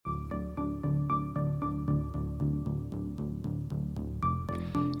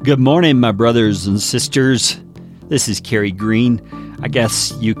Good morning, my brothers and sisters. This is Kerry Green. I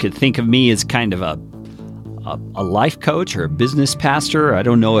guess you could think of me as kind of a life coach or a business pastor. I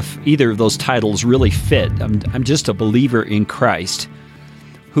don't know if either of those titles really fit. I'm just a believer in Christ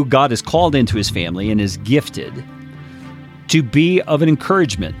who God has called into his family and is gifted to be of an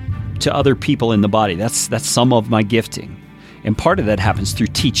encouragement to other people in the body. That's some of my gifting. And part of that happens through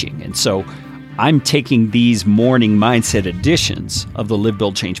teaching. And so I'm taking these morning mindset editions of the Live,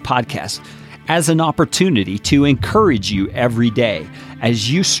 Build, Change podcast as an opportunity to encourage you every day as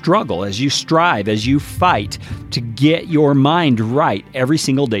you struggle, as you strive, as you fight to get your mind right every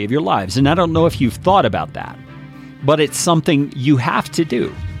single day of your lives. And I don't know if you've thought about that, but it's something you have to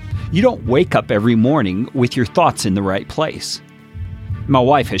do. You don't wake up every morning with your thoughts in the right place. My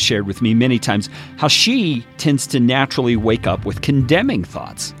wife has shared with me many times how she tends to naturally wake up with condemning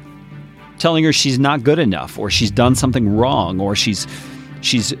thoughts, telling her she's not good enough, or she's done something wrong, or she's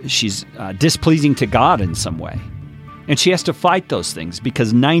displeasing to God in some way. And she has to fight those things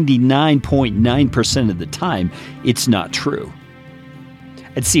because 99.9% of the time, it's not true.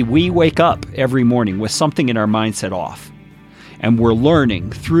 And see, we wake up every morning with something in our mindset off. And we're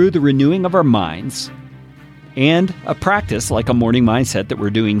learning through the renewing of our minds and a practice like a morning mindset that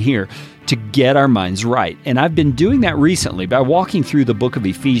we're doing here to get our minds right. And I've been doing that recently by walking through the book of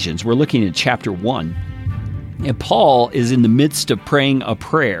Ephesians. We're looking at chapter 1. And Paul is in the midst of praying a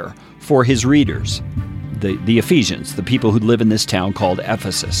prayer for his readers, the Ephesians, the people who live in this town called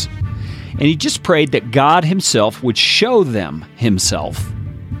Ephesus. And he just prayed that God himself would show them himself,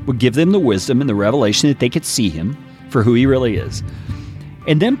 would give them the wisdom and the revelation that they could see him for who he really is.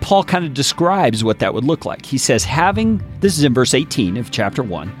 And then Paul kind of describes what that would look like. He says, this is in verse 18 of chapter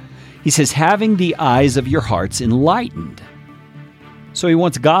 1, he says, having the eyes of your hearts enlightened. So he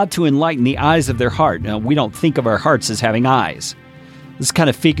wants God to enlighten the eyes of their heart. Now, we don't think of our hearts as having eyes. This is kind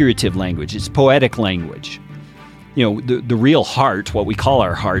of figurative language. It's poetic language. You know, the real heart, what we call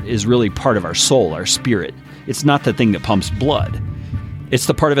our heart, is really part of our soul, our spirit. It's not the thing that pumps blood. It's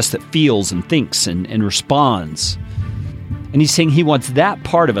the part of us that feels and thinks and responds. And he's saying he wants that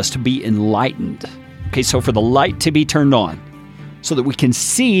part of us to be enlightened. Okay, so for the light to be turned on so that we can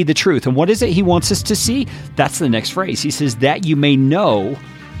see the truth. And what is it he wants us to see? That's the next phrase. He says, that you may know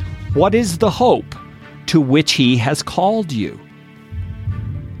what is the hope to which he has called you.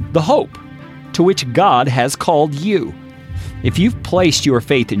 The hope to which God has called you. If you've placed your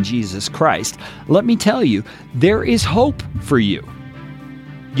faith in Jesus Christ, let me tell you, there is hope for you.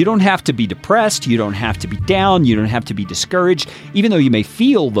 You don't have to be depressed. You don't have to be down. You don't have to be discouraged, even though you may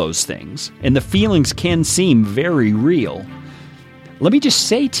feel those things, and the feelings can seem very real. Let me just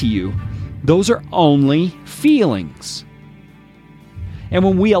say to you, those are only feelings. And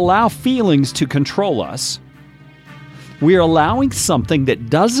when we allow feelings to control us, we are allowing something that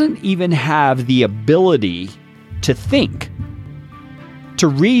doesn't even have the ability to think, to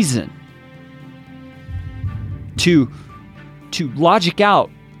reason, to logic out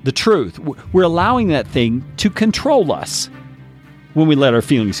the truth. We're allowing that thing to control us when we let our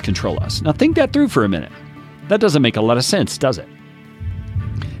feelings control us. Now think that through for a minute. That doesn't make a lot of sense, does it?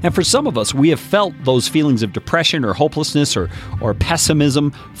 And for some of us, we have felt those feelings of depression or hopelessness or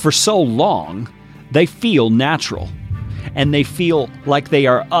pessimism for so long, they feel natural. And they feel like they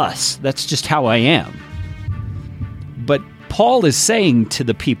are us. That's just how I am. But Paul is saying to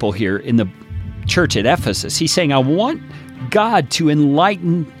the people here in the church at Ephesus, he's saying, I want God to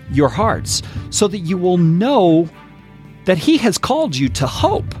enlighten your hearts so that you will know that he has called you to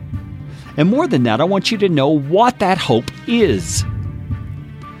hope. And more than that, I want you to know what that hope is.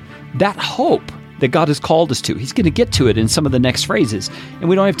 That hope that God has called us to. He's going to get to it in some of the next phrases, and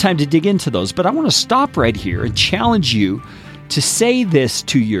we don't have time to dig into those. But I want to stop right here and challenge you to say this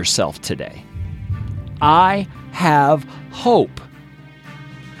to yourself today. I have hope.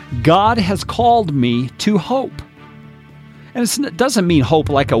 God has called me to hope. And it doesn't mean hope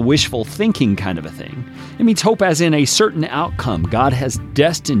like a wishful thinking kind of a thing. It means hope as in a certain outcome God has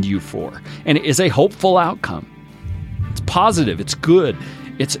destined you for. And it is a hopeful outcome. It's positive. It's good.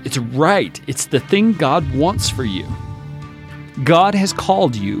 It's right. It's the thing God wants for you. God has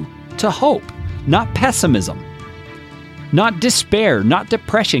called you to hope, not pessimism, not despair, not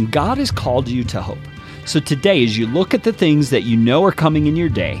depression. God has called you to hope. So today, as you look at the things that you know are coming in your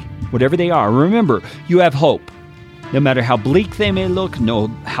day, whatever they are, remember, you have hope. No matter how bleak they may look, no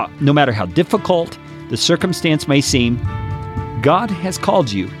matter how difficult the circumstance may seem, God has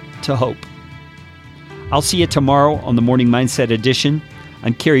called you to hope. I'll see you tomorrow on the Morning Mindset Edition.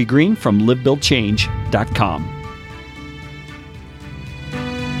 I'm Kerry Green from LiveBuildChange.com.